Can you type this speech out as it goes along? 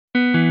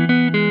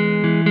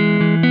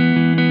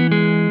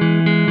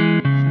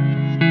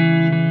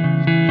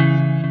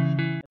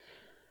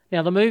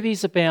Now, the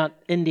movies about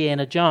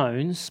Indiana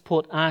Jones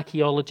put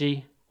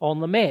archaeology on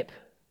the map.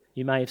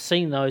 You may have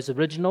seen those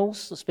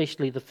originals,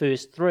 especially the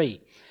first three.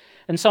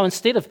 And so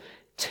instead of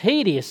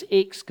tedious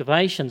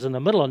excavations in the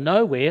middle of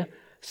nowhere,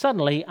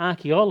 suddenly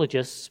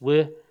archaeologists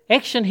were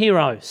action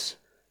heroes.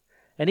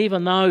 And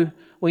even though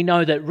we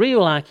know that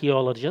real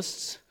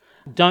archaeologists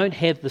don't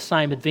have the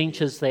same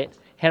adventures that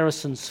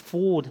Harrison's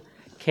Ford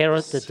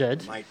character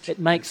did, it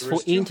makes for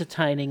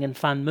entertaining and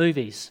fun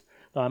movies.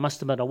 Though I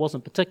must admit I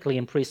wasn't particularly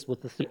impressed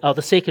with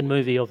the second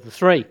movie of the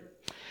three.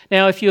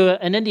 Now, if you're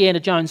an Indiana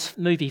Jones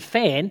movie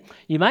fan,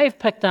 you may have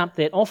picked up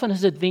that often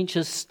his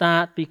adventures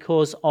start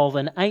because of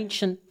an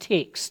ancient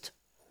text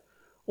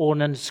or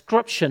an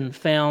inscription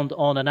found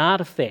on an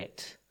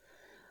artifact.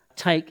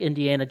 Take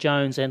Indiana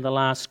Jones and the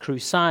Last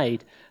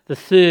Crusade, the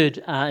third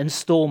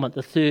installment,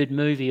 the third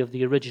movie of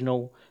the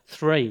original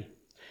three.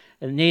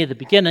 And near the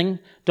beginning,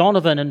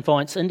 Donovan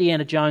invites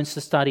Indiana Jones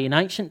to study an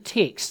ancient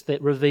text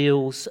that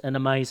reveals an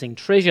amazing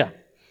treasure.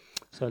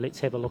 So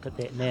let's have a look at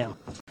that now.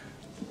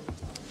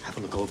 Have a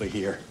look over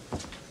here.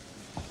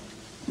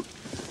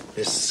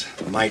 This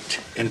might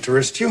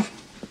interest you.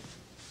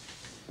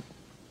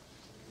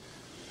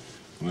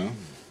 Well,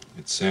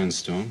 it's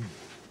sandstone,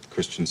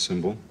 Christian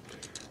symbol,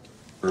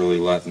 early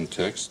Latin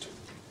text,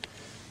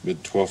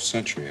 mid-12th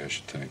century, I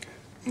should think.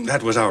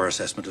 That was our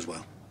assessment as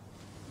well.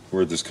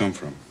 Where'd this come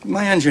from?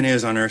 My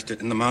engineers unearthed it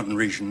in the mountain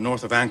region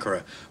north of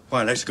Ankara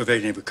while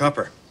excavating for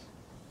copper.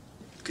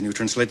 Can you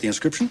translate the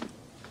inscription?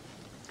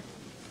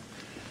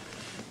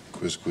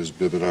 Quisquis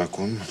bibit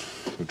aquam.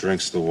 Who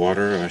drinks the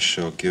water I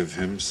shall give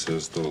him,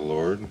 says the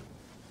Lord.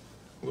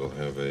 Will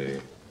have a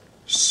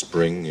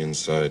spring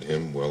inside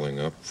him welling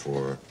up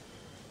for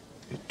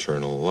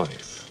eternal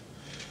life.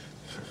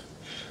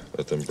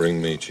 Let them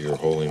bring me to your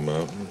holy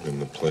mountain in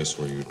the place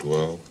where you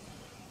dwell,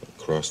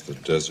 across the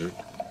desert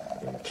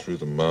and through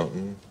the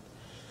mountain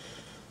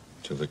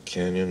to the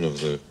canyon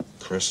of the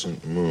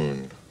crescent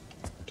moon,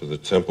 to the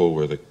temple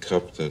where the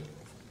cup that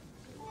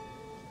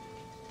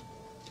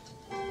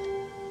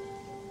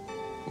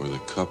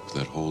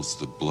holds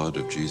the blood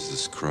of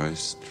Jesus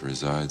Christ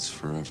resides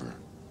forever.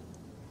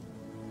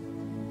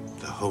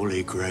 The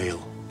Holy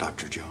Grail,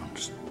 Dr.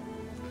 Jones.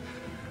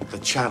 The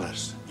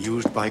chalice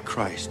used by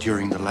Christ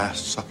during the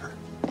Last Supper.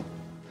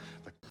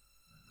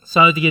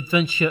 So the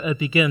adventure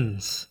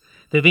begins.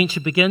 The adventure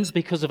begins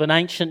because of an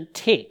ancient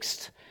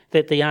text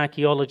that the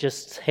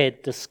archaeologists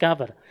had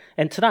discovered.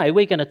 And today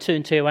we're going to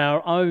turn to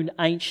our own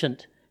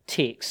ancient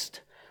text,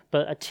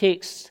 but a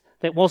text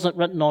that wasn't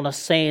written on a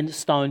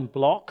sandstone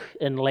block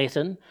in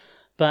Latin,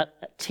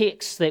 but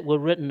texts that were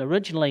written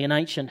originally in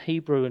ancient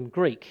Hebrew and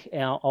Greek,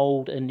 our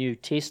Old and New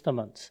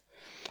Testaments.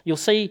 You'll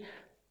see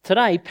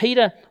today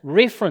Peter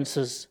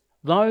references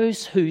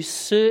those who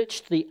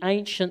searched the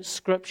ancient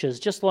scriptures,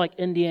 just like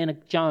Indiana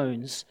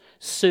Jones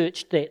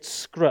searched that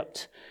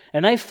script,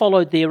 and they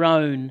followed their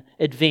own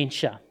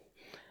adventure.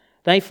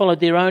 They followed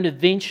their own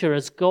adventure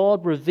as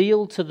God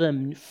revealed to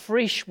them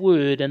fresh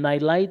word, and they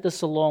laid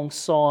this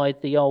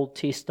alongside the Old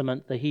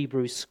Testament, the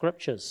Hebrew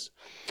Scriptures.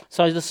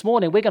 So this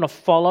morning we're going to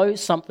follow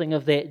something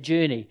of that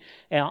journey,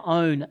 our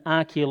own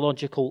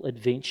archaeological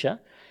adventure,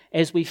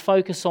 as we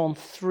focus on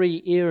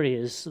three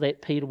areas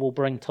that Peter will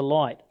bring to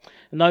light.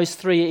 And those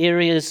three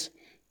areas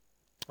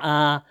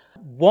are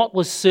what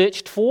was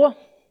searched for,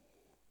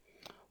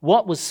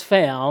 what was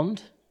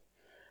found,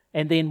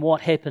 and then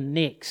what happened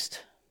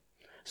next.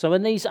 So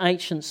in these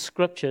ancient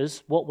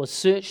scriptures, what was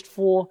searched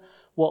for,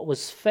 what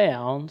was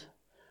found,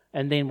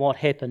 and then what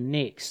happened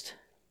next.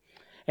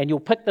 And you'll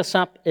pick this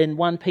up in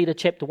 1 Peter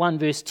chapter 1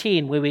 verse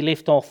 10 where we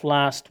left off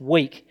last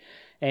week,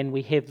 and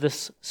we have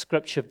this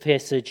scripture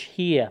passage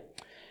here.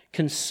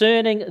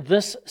 Concerning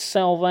this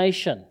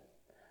salvation,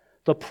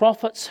 the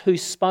prophets who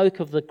spoke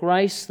of the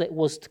grace that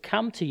was to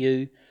come to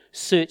you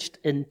searched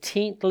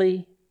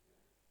intently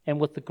and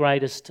with the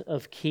greatest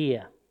of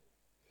care.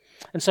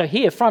 And so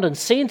here, front and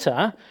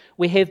centre,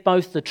 we have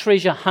both the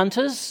treasure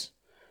hunters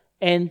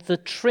and the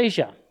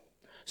treasure.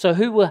 So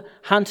who were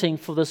hunting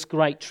for this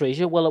great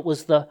treasure? Well, it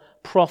was the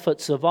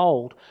prophets of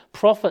old,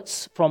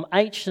 prophets from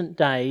ancient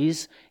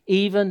days,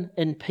 even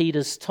in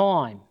Peter's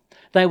time.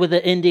 They were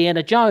the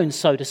Indiana Jones,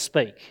 so to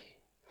speak.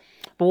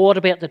 But what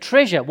about the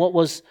treasure? What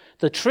was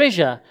the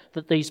treasure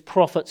that these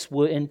prophets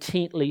were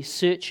intently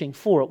searching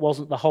for? It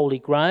wasn't the Holy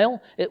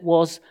Grail, it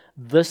was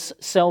this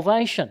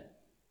salvation.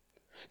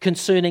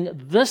 Concerning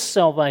this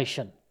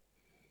salvation,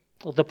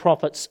 the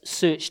prophets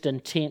searched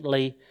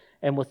intently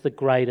and with the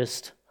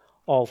greatest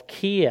of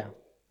care.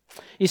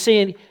 You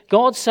see,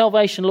 God's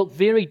salvation looked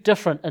very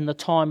different in the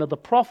time of the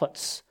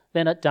prophets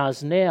than it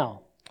does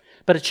now.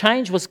 But a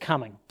change was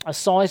coming, a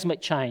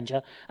seismic change,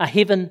 a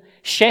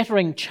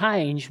heaven-shattering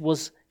change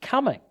was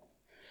coming.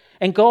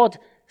 And God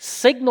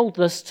signaled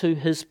this to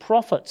his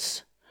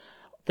prophets,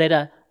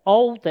 that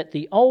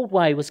the old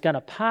way was going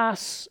to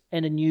pass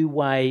and a new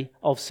way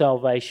of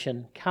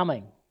salvation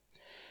coming.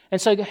 And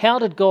so how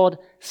did God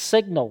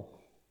signal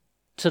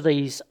to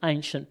these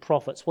ancient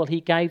prophets? Well,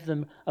 he gave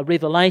them a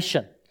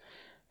revelation,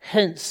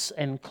 hints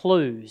and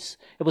clues.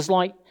 It was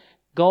like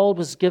God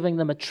was giving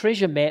them a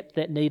treasure map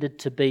that needed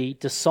to be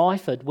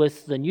deciphered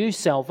with the new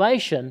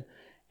salvation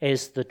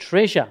as the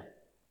treasure.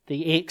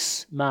 The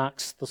X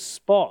marks the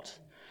spot.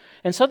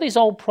 And so these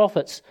old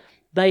prophets,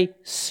 they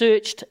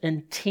searched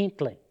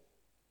intently.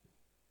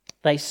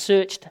 They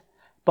searched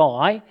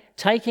by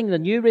taking the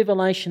new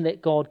revelation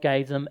that God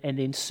gave them and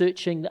then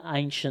searching the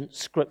ancient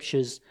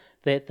scriptures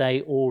that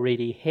they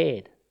already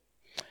had.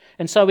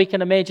 And so we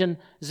can imagine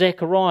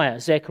Zechariah.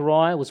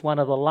 Zechariah was one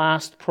of the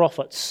last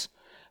prophets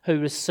who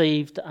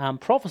received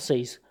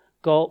prophecies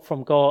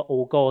from God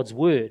or God's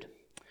word.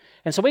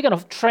 And so we're going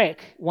to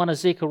track one of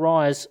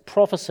Zechariah's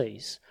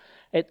prophecies.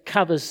 It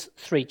covers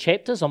 3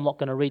 chapters. I'm not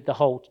going to read the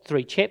whole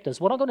 3 chapters.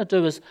 What I'm going to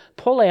do is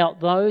pull out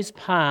those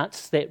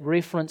parts that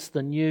reference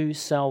the new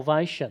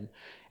salvation.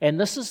 And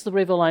this is the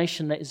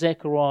revelation that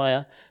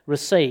Zechariah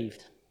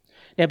received.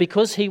 Now,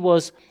 because he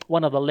was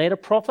one of the latter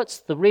prophets,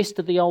 the rest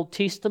of the Old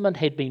Testament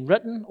had been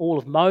written, all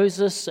of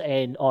Moses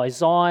and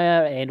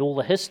Isaiah and all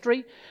the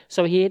history,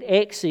 so he had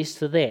access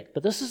to that.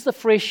 But this is the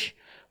fresh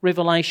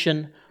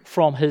revelation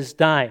from his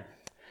day.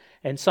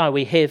 And so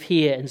we have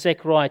here in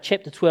Zechariah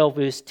chapter 12,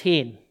 verse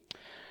 10,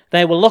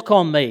 "They will look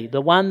on me,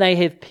 the one they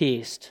have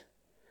pierced,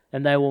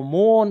 and they will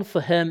mourn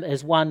for him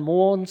as one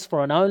mourns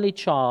for an only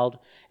child,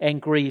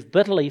 and grieve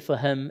bitterly for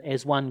him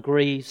as one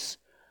grieves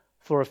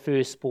for a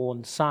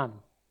firstborn son."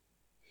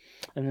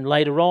 And then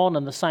later on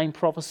in the same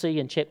prophecy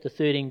in chapter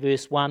 13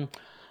 verse 1,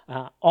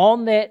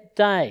 "On that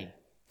day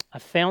a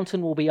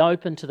fountain will be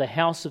opened to the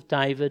house of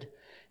David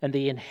and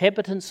the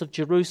inhabitants of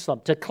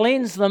Jerusalem to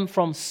cleanse them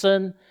from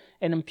sin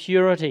and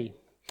impurity."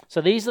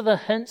 So these are the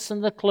hints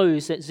and the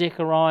clues that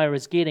Zechariah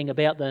is getting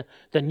about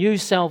the new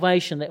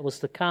salvation that was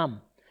to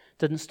come.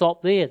 Didn't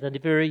stop there. The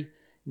very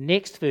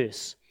next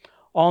verse,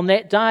 "On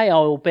that day I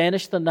will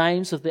banish the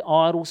names of the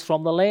idols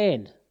from the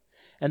land,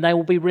 and they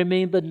will be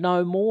remembered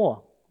no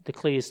more,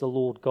 declares the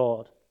Lord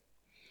God."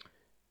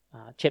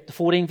 Chapter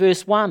 14,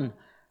 verse 1,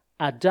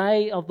 "A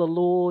day of the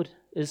Lord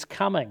is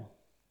coming."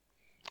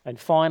 And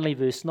finally,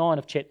 verse 9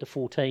 of chapter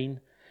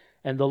 14,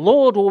 "And the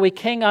Lord will be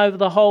king over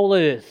the whole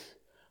earth.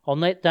 On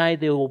that day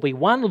there will be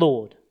one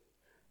Lord,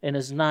 and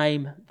his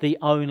name the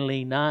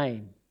only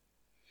name."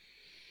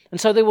 And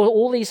so there were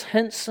all these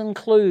hints and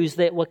clues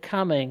that were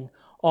coming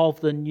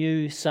of the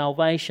new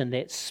salvation,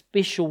 that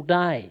special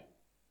day.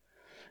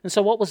 And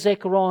so what was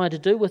Zechariah to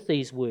do with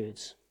these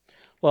words?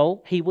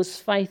 Well, he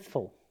was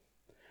faithful.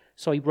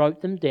 So he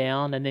wrote them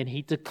down and then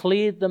he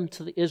declared them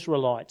to the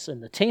Israelites in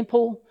the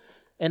temple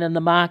and in the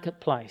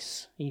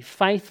marketplace. He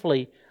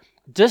faithfully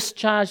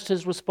discharged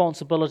his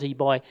responsibility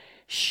by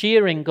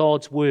sharing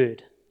God's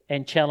word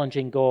and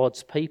challenging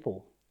God's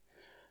people.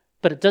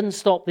 But it didn't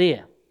stop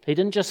there. He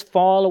didn't just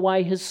file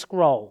away his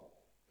scroll.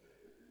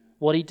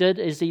 What he did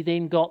is he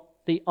then got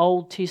the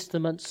Old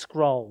Testament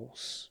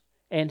scrolls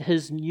and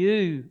his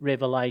new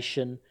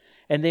revelation.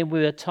 And then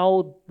we are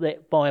told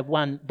that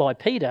by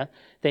Peter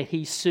that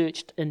he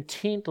searched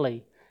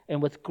intently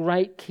and with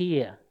great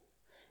care.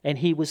 And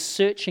he was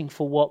searching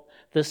for what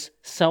this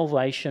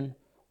salvation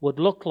would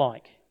look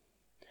like.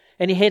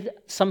 And he had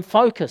some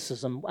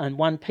focuses, and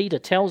 1 Peter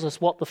tells us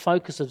what the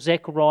focus of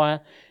Zechariah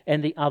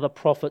and the other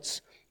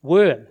prophets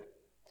were.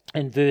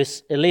 In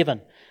verse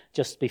 11,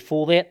 just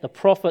before that, the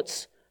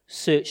prophets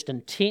searched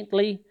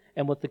intently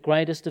and with the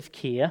greatest of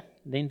care.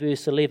 And then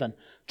verse 11,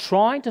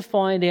 trying to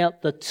find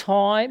out the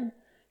time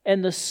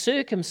and the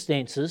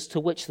circumstances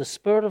to which the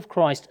Spirit of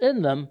Christ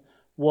in them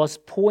was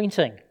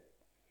pointing.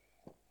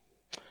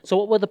 So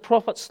what were the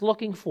prophets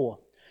looking for?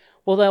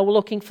 Well, they were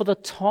looking for the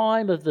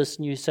time of this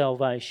new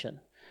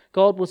salvation.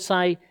 God would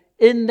say,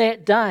 in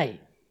that day,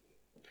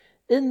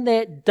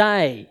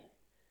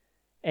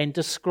 and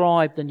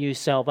describe the new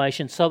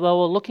salvation. So they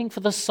were looking for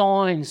the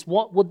signs.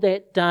 What would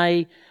that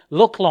day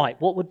look like?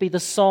 What would be the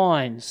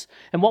signs?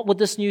 And what would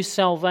this new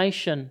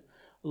salvation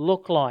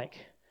look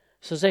like?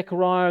 So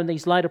Zechariah and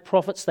these later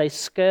prophets, they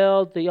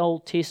scoured the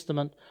Old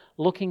Testament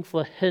looking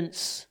for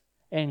hints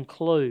and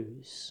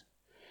clues.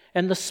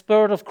 And the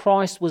Spirit of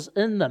Christ was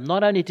in them,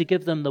 not only to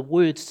give them the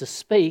words to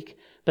speak,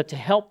 but to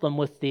help them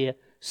with their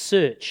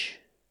search.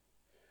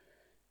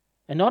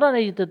 And not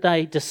only did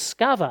they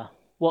discover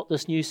what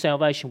this new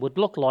salvation would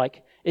look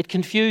like, it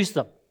confused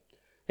them.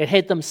 It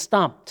had them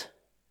stumped.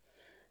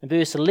 And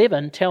verse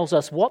 11 tells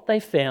us what they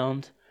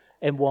found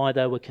and why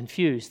they were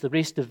confused. The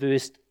rest of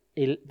verse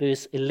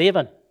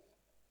 11,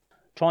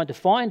 trying to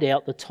find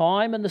out the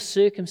time and the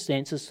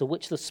circumstances to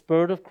which the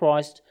Spirit of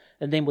Christ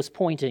in them was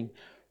pointing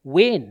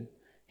when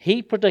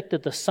he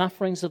predicted the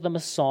sufferings of the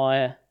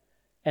Messiah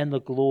and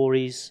the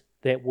glories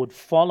that would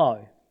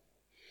follow.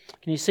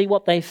 Can you see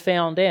what they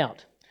found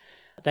out?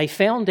 They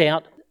found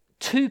out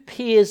two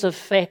pairs of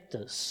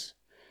factors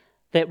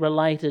that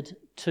related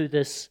to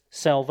this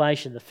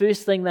salvation. The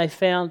first thing they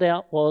found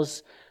out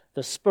was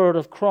the Spirit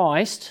of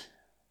Christ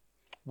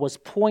was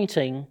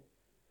pointing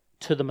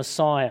to the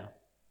Messiah.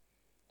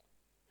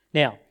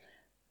 Now,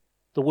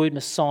 the word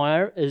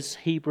Messiah is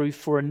Hebrew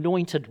for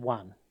anointed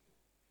one.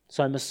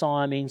 So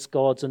Messiah means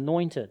God's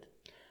anointed.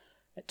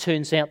 It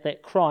turns out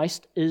that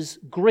Christ is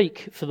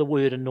Greek for the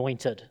word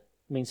anointed.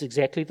 It means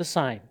exactly the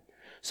same.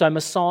 So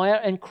Messiah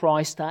and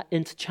Christ are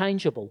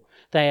interchangeable.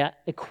 They are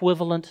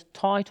equivalent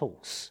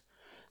titles.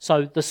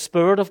 So the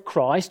Spirit of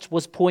Christ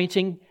was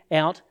pointing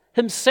out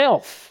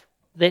himself,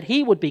 that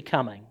he would be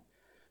coming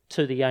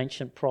to the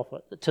ancient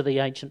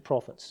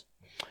prophets.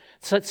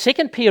 So the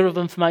second piece of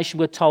information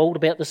we're told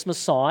about this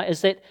Messiah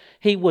is that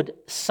he would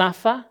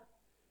suffer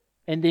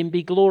and then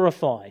be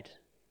glorified.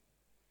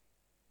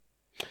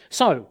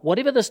 So,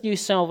 whatever this new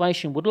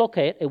salvation would look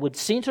at, it would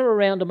centre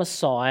around a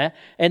Messiah,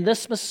 and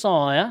this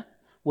Messiah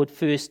would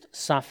first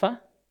suffer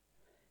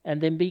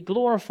and then be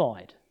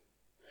glorified.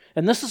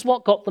 And this is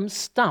what got them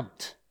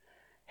stumped.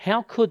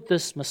 How could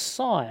this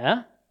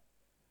Messiah,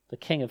 the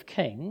King of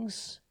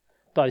Kings,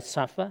 both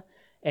suffer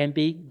and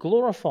be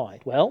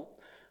glorified? Well,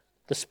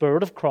 the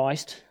Spirit of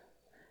Christ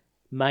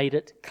made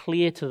it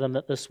clear to them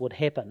that this would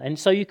happen. And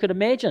so you could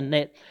imagine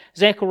that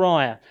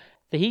Zechariah,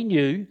 he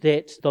knew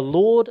that the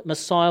Lord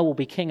Messiah will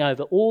be king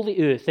over all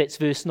the earth. That's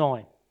verse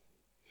 9.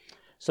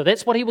 So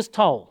that's what he was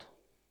told.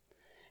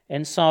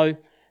 And so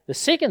the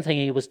second thing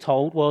he was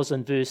told was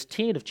in verse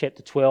 10 of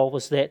chapter 12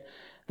 was that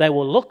they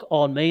will look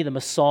on me, the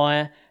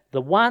Messiah,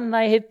 the one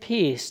they have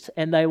pierced,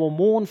 and they will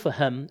mourn for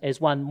him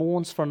as one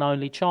mourns for an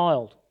only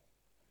child.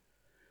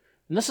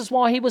 And this is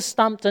why he was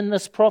stumped in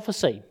this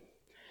prophecy.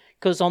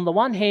 Because on the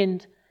one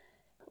hand,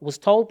 was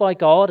told by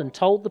God and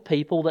told the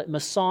people that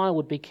Messiah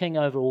would be king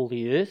over all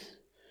the earth.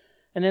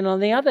 And then on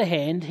the other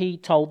hand, he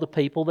told the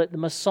people that the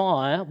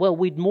Messiah, well,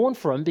 we'd mourn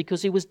for him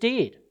because he was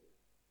dead.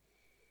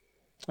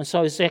 And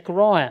so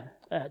Zechariah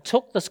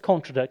took this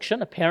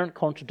contradiction, apparent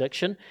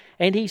contradiction,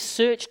 and he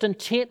searched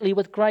intently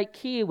with great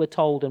care, we're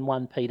told in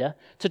 1 Peter,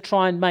 to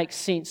try and make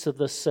sense of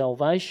this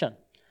salvation.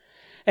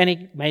 And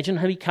imagine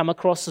how he come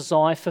across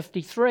Isaiah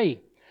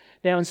 53.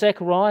 Now in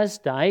Zechariah's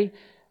day,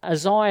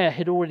 Isaiah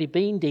had already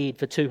been dead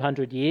for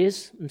 200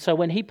 years, and so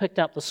when he picked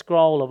up the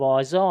scroll of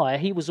Isaiah,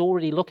 he was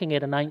already looking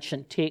at an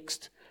ancient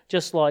text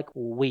just like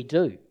we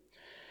do.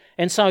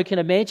 And so you can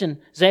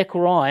imagine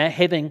Zechariah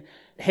having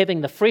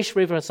the fresh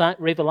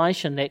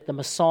revelation that the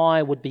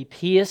Messiah would be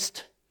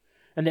pierced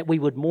and that we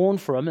would mourn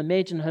for him.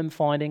 Imagine him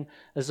finding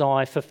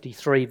Isaiah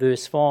 53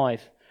 verse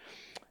 5,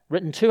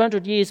 written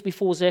 200 years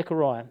before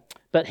Zechariah.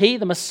 But he,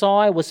 the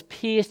Messiah, was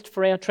pierced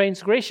for our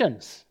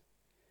transgressions.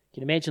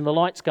 You can imagine the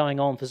lights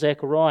going on for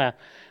Zechariah.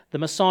 The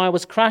Messiah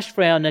was crushed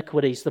for our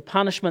iniquities. The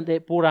punishment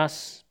that brought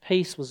us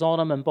peace was on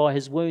him, and by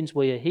his wounds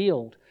we are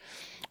healed.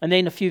 And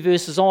then a few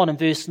verses on, in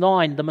verse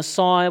 9, the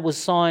Messiah was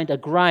signed a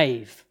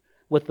grave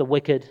with the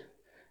wicked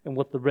and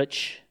with the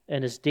rich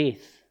in his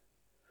death.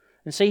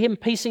 And see him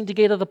piecing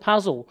together the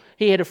puzzle.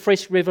 He had a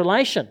fresh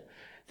revelation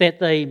that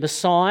the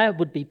Messiah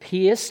would be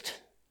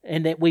pierced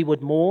and that we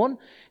would mourn,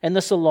 and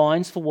this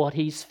aligns for what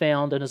he's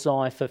found in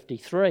Isaiah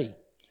 53.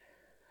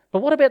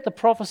 But what about the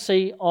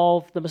prophecy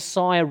of the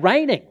Messiah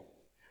reigning?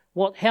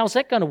 How's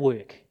that going to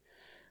work?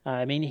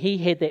 He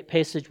had that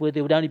passage where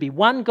there would only be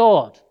one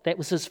God. That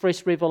was his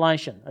fresh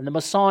revelation. And the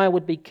Messiah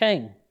would be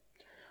king.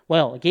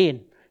 Well,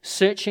 again,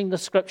 searching the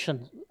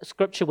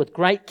scripture with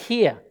great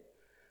care,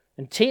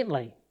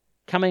 intently,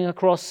 coming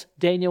across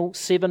Daniel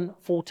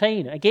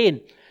 7:14.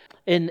 Again,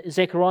 in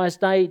Zechariah's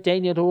day,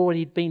 Daniel had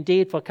already been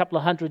dead for a couple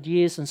of hundred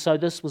years, and so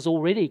this was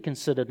already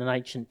considered an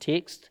ancient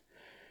text.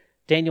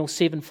 Daniel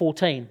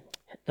 7:14.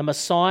 The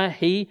Messiah,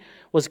 he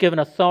was given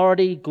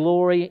authority,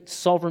 glory,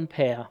 sovereign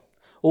power.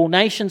 All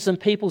nations and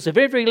peoples of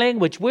every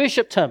language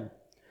worshipped him.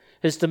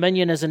 His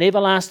dominion is an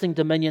everlasting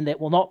dominion that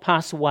will not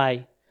pass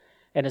away,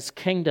 and his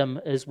kingdom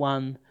is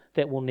one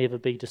that will never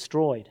be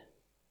destroyed.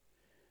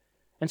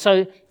 And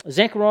so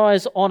Zechariah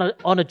is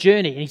on a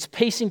journey, and he's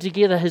piecing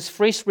together his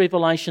fresh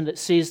revelation that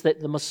says that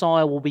the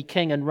Messiah will be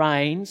king and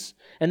reigns,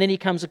 and then he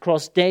comes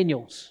across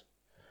Daniel's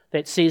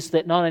that says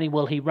that not only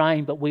will he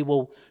reign, but we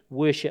will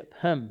worship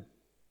him.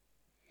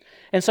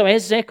 And so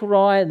as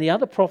Zechariah and the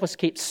other prophets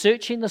kept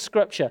searching the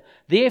scripture,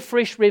 their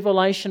fresh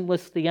revelation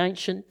with the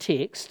ancient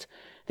text,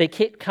 they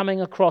kept coming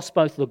across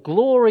both the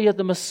glory of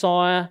the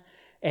Messiah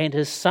and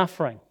his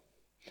suffering.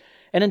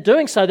 And in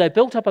doing so, they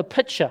built up a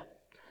picture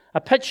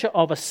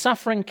of a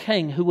suffering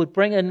king who would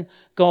bring in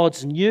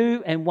God's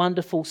new and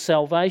wonderful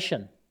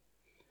salvation.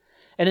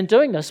 And in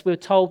doing this, we're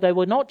told they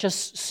were not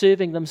just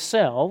serving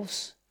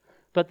themselves,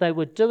 but they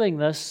were doing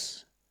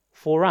this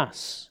for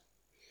us.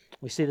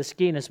 We see this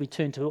again as we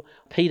turn to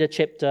Peter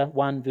chapter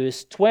 1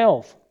 verse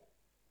 12.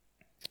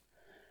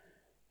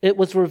 It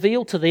was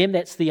revealed to them,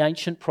 that's the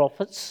ancient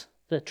prophets,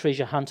 the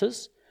treasure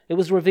hunters, it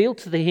was revealed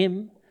to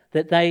them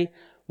that they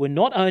were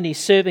not only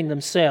serving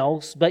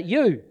themselves, but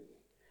you,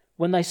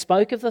 when they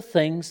spoke of the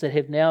things that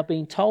have now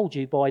been told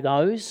you by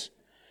those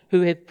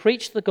who have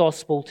preached the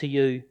gospel to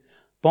you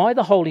by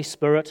the Holy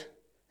Spirit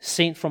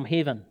sent from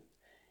heaven.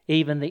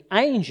 Even the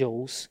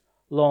angels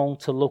long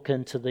to look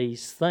into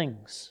these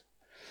things.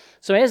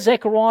 So as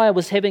Zechariah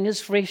was having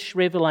his fresh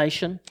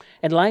revelation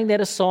and laying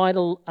that aside,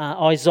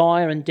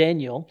 Isaiah and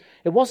Daniel,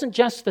 it wasn't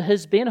just for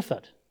his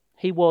benefit.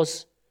 He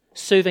was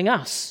serving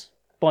us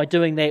by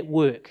doing that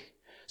work.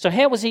 So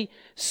how was he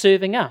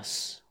serving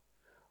us?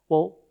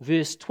 Well,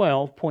 verse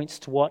 12 points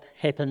to what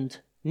happened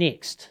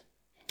next.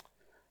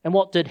 And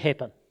what did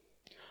happen?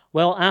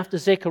 Well, after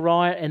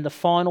Zechariah and the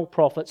final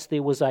prophets,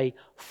 there was a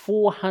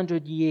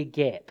 400-year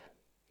gap,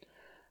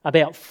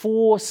 about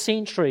 4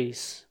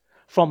 centuries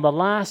from the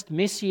last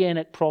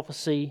messianic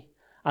prophecy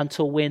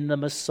until when the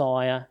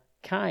Messiah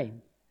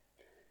came.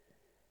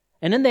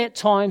 And in that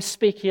time,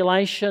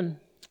 speculation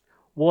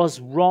was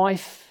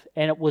rife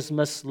and it was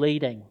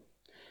misleading,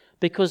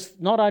 because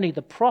not only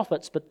the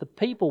prophets but the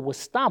people were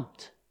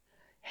stumped.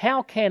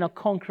 How can a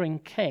conquering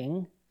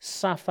king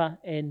suffer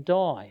and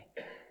die?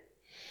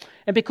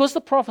 And because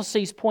the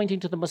prophecies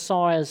pointing to the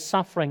Messiah's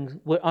suffering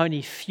were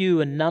only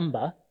few in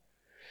number,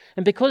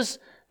 and because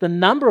the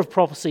number of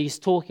prophecies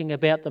talking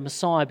about the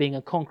Messiah being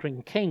a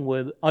conquering king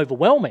were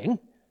overwhelming,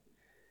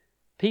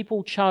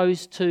 people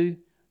chose to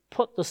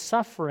put the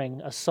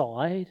suffering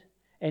aside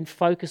and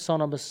focus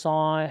on a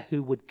Messiah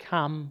who would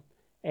come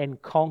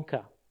and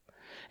conquer.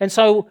 And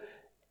so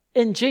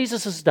in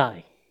Jesus'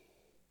 day,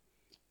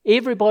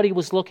 everybody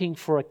was looking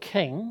for a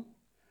king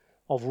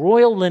of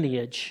royal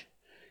lineage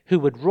who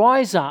would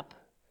rise up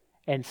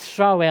and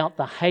throw out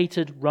the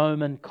hated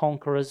Roman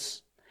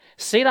conquerors,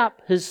 set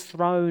up his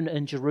throne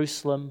in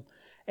Jerusalem,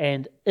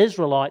 and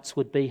Israelites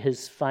would be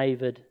his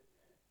favoured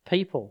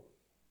people.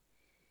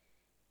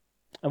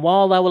 And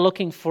while they were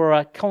looking for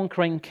a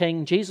conquering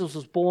king, Jesus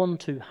was born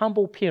to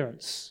humble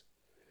parents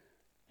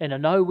in a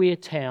nowhere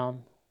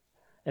town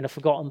in a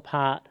forgotten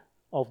part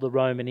of the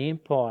Roman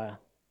Empire.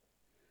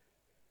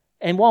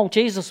 And while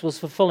Jesus was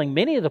fulfilling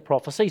many of the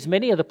prophecies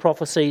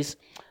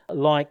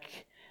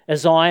like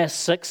Isaiah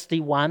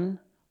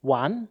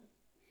 61:1,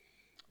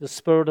 the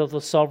Spirit of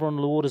the Sovereign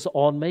Lord is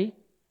on me,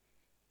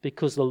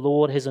 because the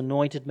Lord has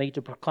anointed me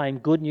to proclaim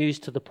good news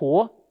to the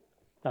poor.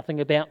 Nothing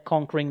about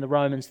conquering the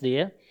Romans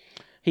there.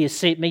 He has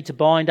sent me to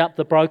bind up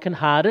the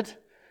brokenhearted.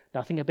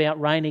 Nothing about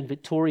reigning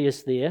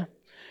victorious there.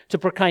 To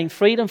proclaim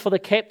freedom for the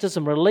captives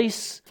and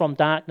release from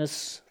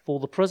darkness for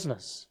the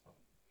prisoners.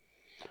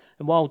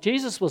 And while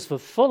Jesus was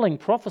fulfilling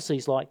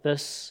prophecies like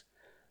this,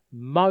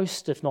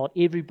 most, if not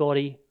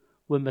everybody,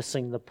 were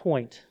missing the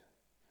point,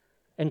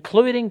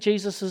 including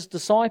Jesus'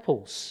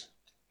 disciples.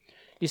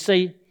 You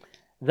see,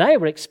 they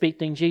were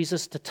expecting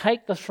Jesus to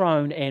take the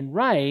throne and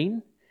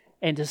reign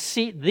and to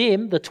set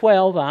them, the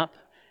 12, up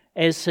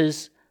as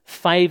his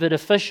favoured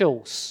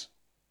officials,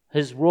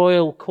 his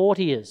royal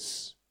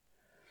courtiers.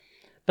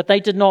 But they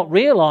did not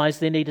realise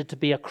there needed to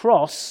be a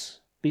cross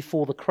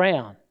before the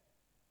crown.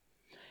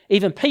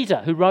 Even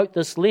Peter, who wrote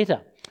this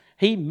letter,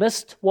 he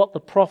missed what the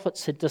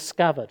prophets had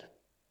discovered.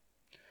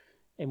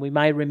 And we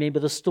may remember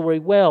the story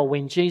well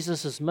when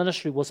Jesus'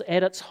 ministry was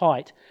at its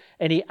height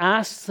and he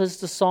asked his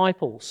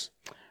disciples,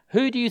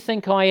 "Who do you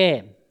think I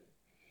am?"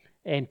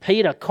 And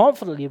Peter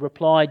confidently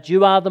replied,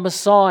 "You are the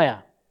Messiah."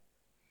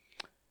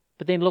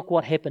 But then look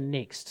what happened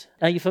next.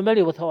 Are you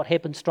familiar with what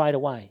happened straight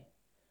away?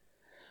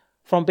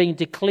 From being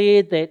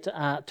declared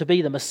that to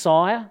be the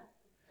Messiah,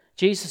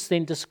 Jesus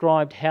then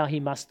described how he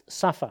must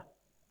suffer.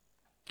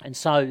 And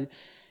so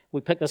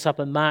we pick this up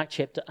in Mark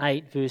chapter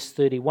 8, verse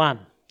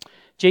 31.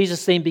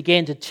 Jesus then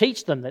began to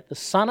teach them that the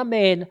Son of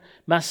Man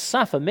must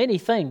suffer many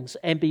things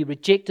and be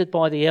rejected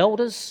by the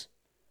elders,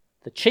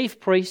 the chief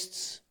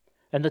priests,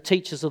 and the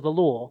teachers of the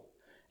law,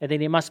 and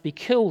then he must be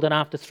killed and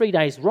after 3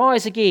 days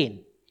rise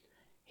again.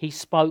 He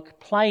spoke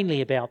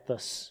plainly about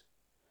this.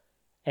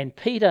 And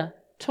Peter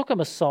took him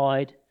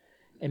aside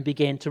and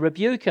began to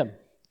rebuke him.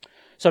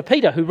 So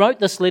Peter, who wrote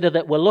this letter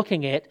that we're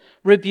looking at,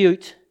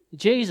 rebuked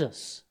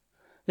Jesus.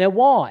 Now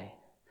why?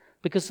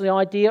 Because the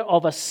idea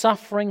of a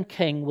suffering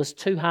king was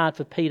too hard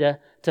for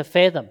Peter to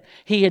fathom.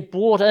 He had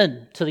bought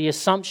in to the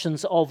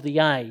assumptions of the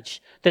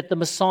age that the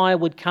Messiah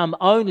would come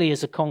only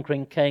as a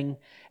conquering king,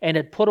 and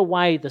had put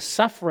away the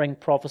suffering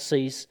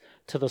prophecies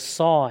to the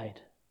side.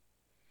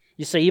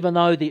 You see, even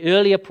though the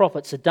earlier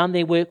prophets had done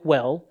their work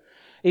well,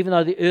 even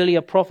though the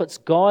earlier prophets,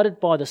 guided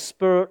by the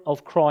Spirit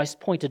of Christ,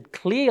 pointed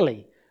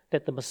clearly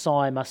that the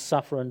Messiah must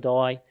suffer and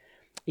die,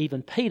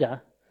 even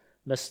Peter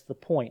missed the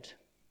point.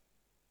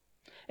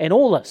 And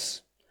all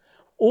this,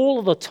 all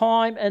of the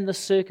time and the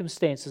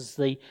circumstances,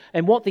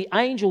 and what the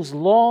angels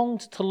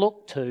longed to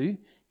look to,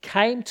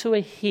 came to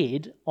a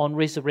head on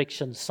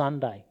Resurrection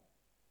Sunday.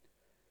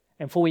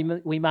 And for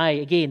we may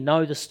again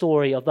know the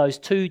story of those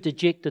 2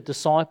 dejected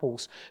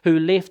disciples who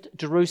left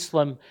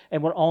Jerusalem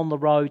and were on the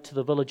road to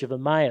the village of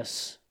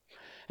Emmaus.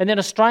 And then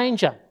a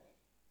stranger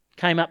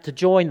came up to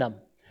join them.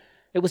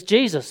 It was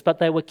Jesus, but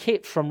they were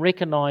kept from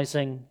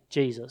recognising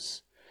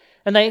Jesus.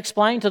 And they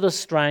explained to the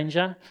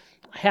stranger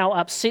how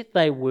upset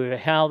they were,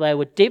 how they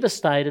were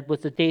devastated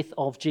with the death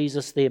of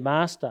Jesus, their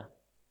master.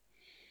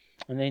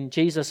 And then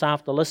Jesus,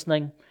 after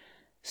listening,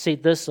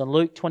 said this in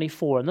Luke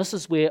 24, and this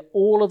is where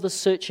all of the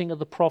searching of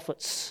the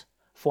prophets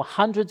for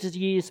hundreds of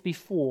years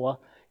before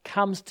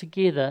comes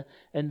together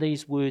in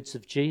these words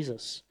of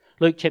Jesus.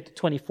 Luke chapter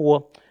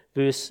 24,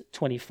 verse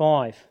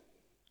 25.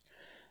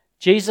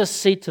 Jesus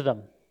said to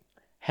them,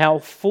 "How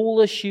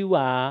foolish you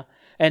are,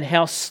 and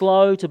how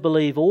slow to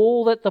believe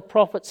all that the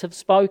prophets have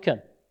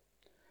spoken.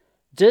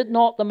 Did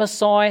not the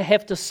Messiah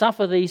have to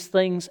suffer these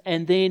things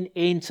and then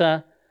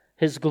enter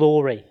his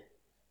glory?"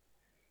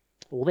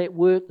 All that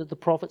work that the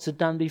prophets had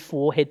done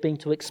before had been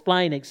to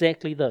explain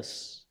exactly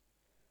this.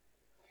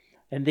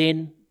 And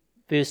then,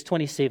 verse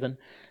 27,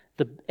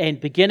 and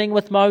beginning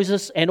with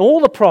Moses and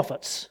all the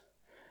prophets,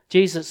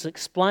 Jesus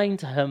explained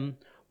to him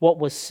what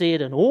was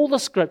said in all the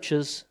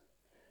scriptures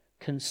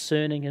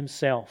concerning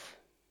himself.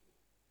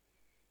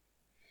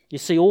 You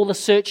see, all the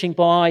searching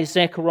by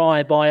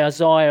Zechariah, by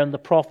Isaiah and the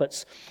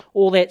prophets,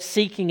 all that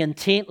seeking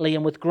intently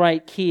and with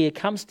great care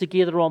comes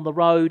together on the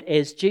road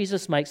as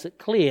Jesus makes it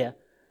clear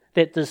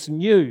that this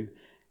new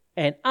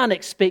and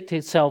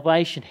unexpected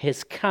salvation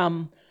has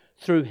come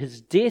through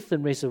his death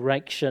and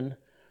resurrection,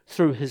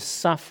 through his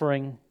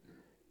suffering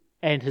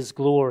and his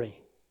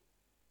glory.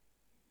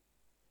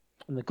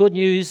 And the good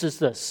news is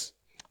this.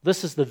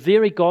 This is the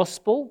very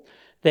gospel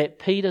that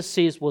Peter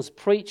says was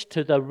preached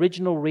to the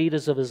original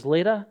readers of his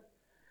letter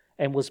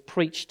and was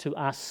preached to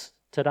us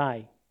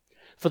today.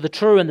 For the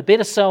true and the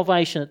better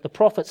salvation that the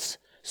prophets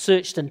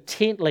searched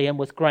intently and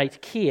with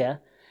great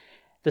care,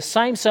 the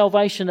same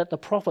salvation that the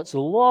prophets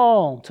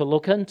longed to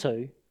look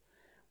into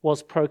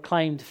was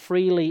proclaimed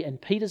freely in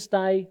Peter's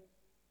day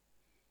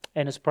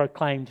and is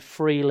proclaimed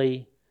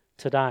freely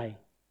today.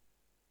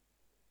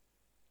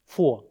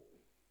 4.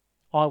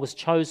 I was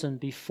chosen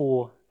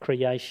before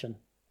creation.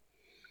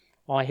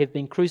 I have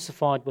been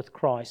crucified with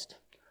Christ.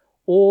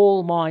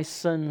 All my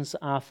sins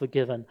are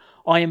forgiven.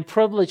 I am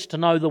privileged to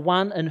know the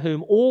one in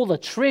whom all the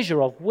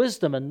treasure of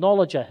wisdom and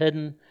knowledge are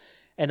hidden,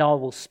 and I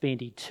will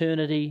spend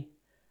eternity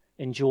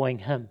enjoying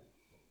him.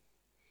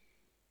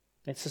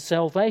 That's the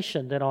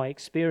salvation that I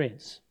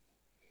experience.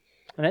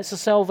 And that's the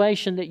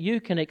salvation that you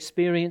can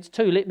experience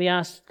too. Let me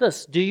ask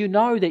this. Do you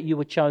know that you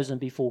were chosen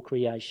before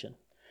creation?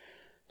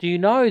 Do you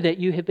know that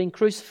you have been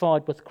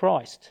crucified with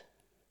Christ?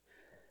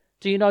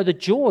 Do you know the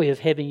joy of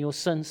having your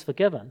sins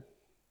forgiven?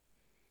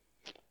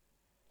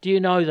 Do you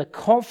know the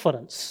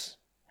confidence,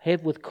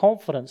 have with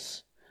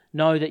confidence,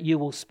 know that you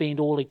will spend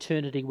all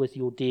eternity with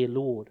your dear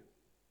Lord?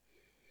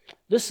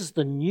 This is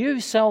the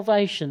new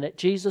salvation that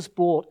Jesus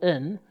brought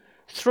in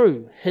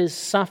through his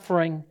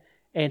suffering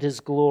and his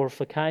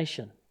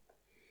glorification.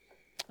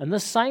 And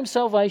this same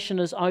salvation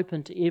is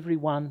open to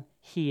everyone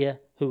here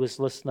who is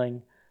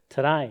listening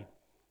today.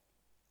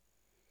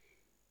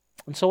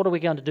 And so what are we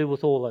going to do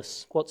with all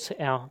this? What's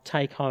our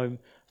take home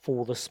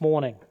for this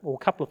morning? Well,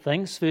 a couple of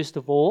things. First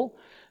of all,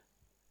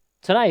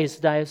 today is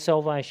the day of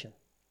salvation.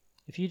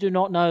 If you do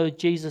not know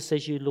Jesus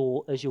as your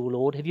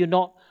Lord, have you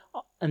not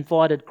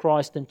invited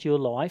Christ into your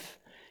life,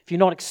 if you've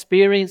not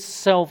experienced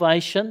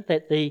salvation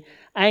that the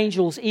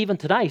angels even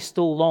today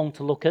still long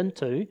to look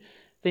into,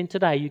 then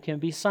today you can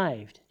be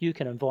saved. You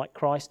can invite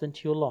Christ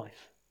into your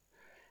life.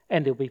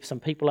 And there'll be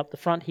some people up the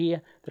front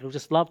here that'll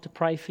just love to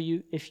pray for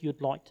you if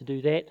you'd like to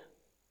do that.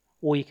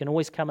 Or you can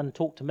always come and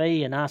talk to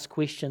me and ask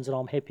questions, and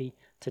I'm happy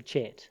to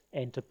chat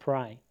and to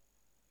pray.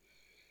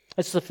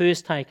 That's the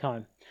first take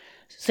home.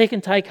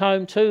 Second take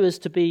home too is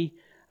to be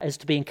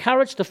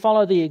encouraged to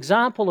follow the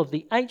example of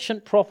the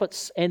ancient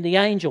prophets and the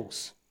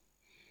angels.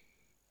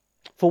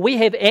 For we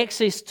have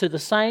access to the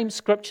same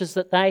scriptures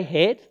that they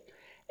had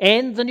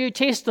and the New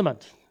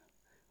Testament.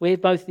 We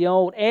have both the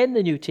Old and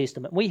the New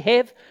Testament. We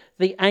have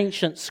the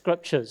ancient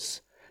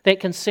scriptures that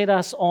can set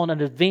us on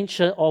an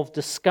adventure of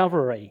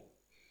discovery.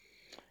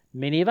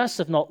 Many of us,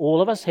 if not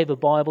all of us, have a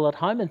Bible at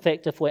home. In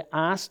fact, if we're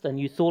asked and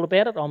you thought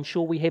about it, I'm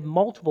sure we have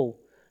multiple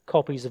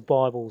copies of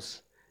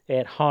Bibles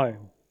at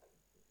home.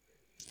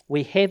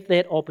 We have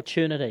that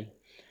opportunity.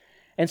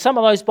 And some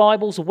of those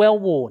Bibles are well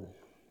worn.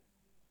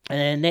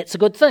 And that's a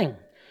good thing.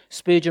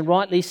 Spurgeon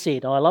rightly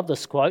said, I love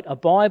this quote, a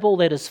Bible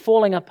that is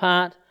falling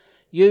apart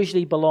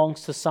usually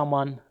belongs to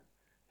someone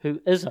who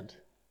isn't.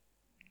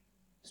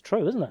 It's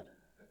true, isn't it?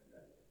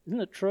 Isn't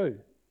it true?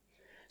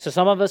 So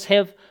some of us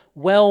have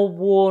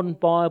well-worn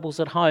Bibles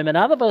at home, and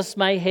other of us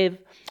may have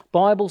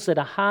Bibles that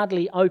are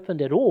hardly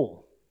opened at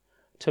all,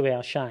 to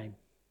our shame.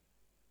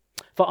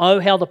 For oh,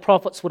 how the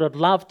prophets would have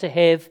loved to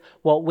have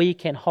what we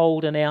can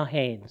hold in our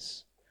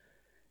hands.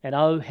 And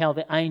oh, how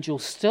the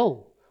angels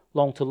still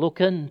long to look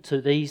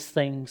into these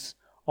things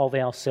of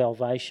our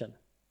salvation.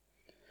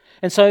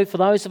 And so for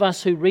those of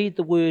us who read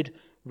the Word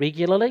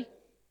regularly,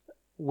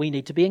 we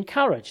need to be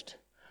encouraged.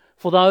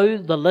 For though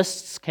the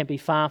lists can be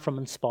far from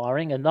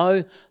inspiring, and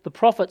though the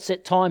prophets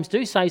at times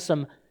do say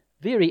some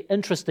very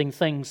interesting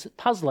things,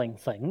 puzzling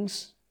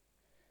things,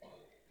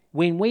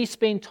 when we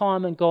spend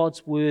time in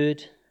God's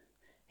Word,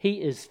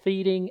 He is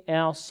feeding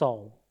our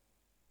soul.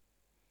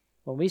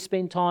 When we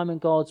spend time in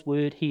God's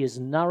Word, He is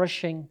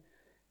nourishing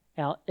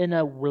our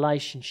inner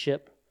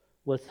relationship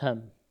with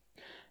Him.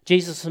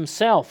 Jesus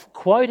Himself,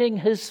 quoting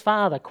His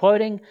Father,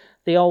 quoting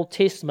the Old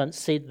Testament,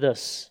 said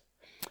this,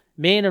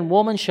 men and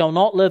women shall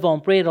not live on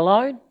bread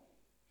alone,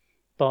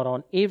 but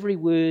on every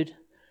word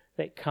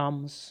that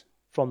comes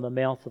from the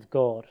mouth of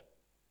God.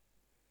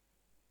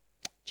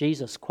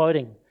 Jesus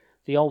quoting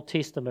the Old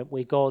Testament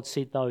where God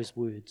said those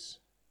words.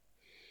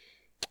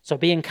 So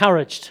be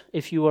encouraged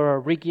if you are a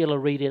regular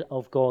reader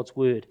of God's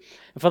Word.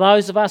 And for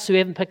those of us who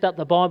haven't picked up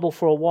the Bible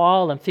for a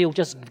while and feel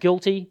just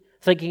guilty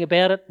thinking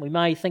about it, we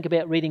may think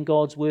about reading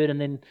God's Word and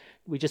then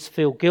we just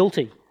feel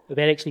guilty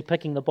about actually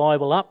picking the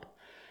Bible up.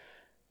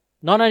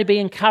 Not only be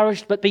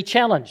encouraged, but be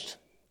challenged.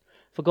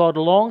 For God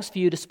longs for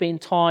you to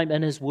spend time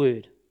in His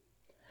Word.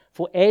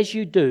 For as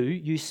you do,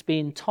 you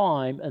spend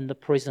time in the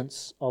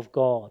presence of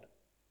God.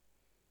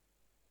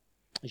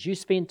 As you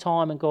spend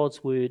time in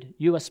God's Word,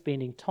 you are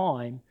spending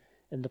time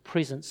in the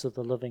presence of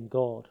the living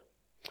God.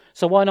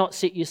 So why not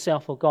set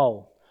yourself a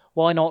goal?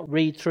 Why not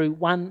read through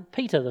 1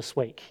 Peter this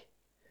week?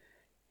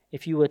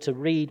 If you were to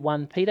read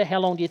 1 Peter, how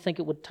long do you think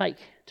it would take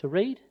to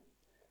read?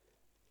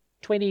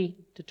 20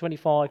 to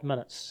 25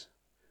 minutes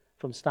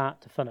from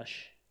start to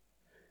finish.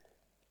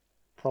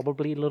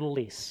 Probably a little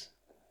less.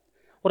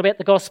 What about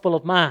the Gospel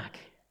of Mark?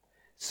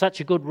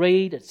 Such a good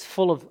read, it's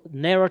full of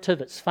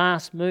narrative, it's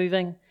fast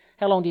moving.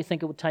 How long do you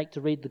think it would take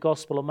to read the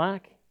Gospel of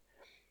Mark?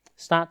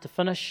 Start to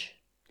finish,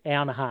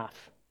 hour and a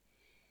half.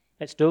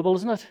 That's doable,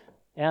 isn't it?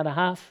 Hour and a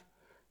half.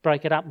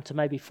 Break it up into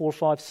maybe 4 or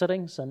 5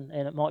 sittings and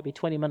it might be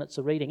 20 minutes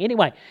of reading.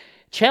 Anyway,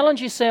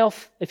 challenge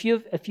yourself. If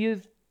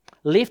you've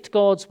left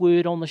God's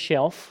Word on the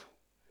shelf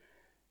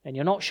and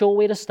you're not sure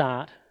where to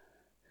start,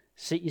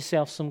 set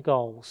yourself some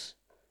goals.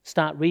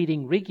 Start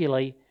reading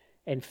regularly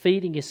and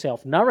feeding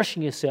yourself,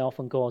 nourishing yourself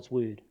in God's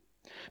Word.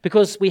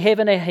 Because we have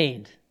in our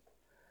hand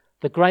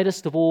the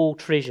greatest of all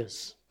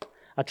treasures,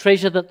 a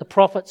treasure that the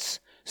prophets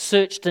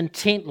searched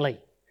intently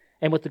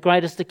and with the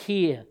greatest of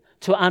care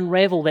to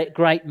unravel that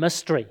great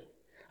mystery.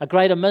 A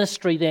greater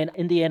mystery than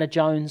Indiana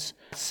Jones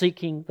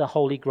seeking the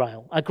Holy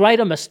Grail. A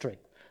greater mystery,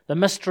 the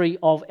mystery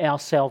of our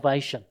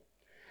salvation.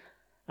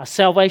 A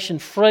salvation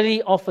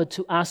freely offered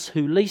to us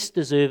who least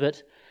deserve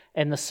it,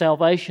 and the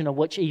salvation of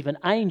which even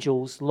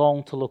angels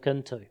long to look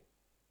into.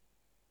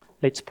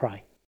 Let's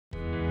pray.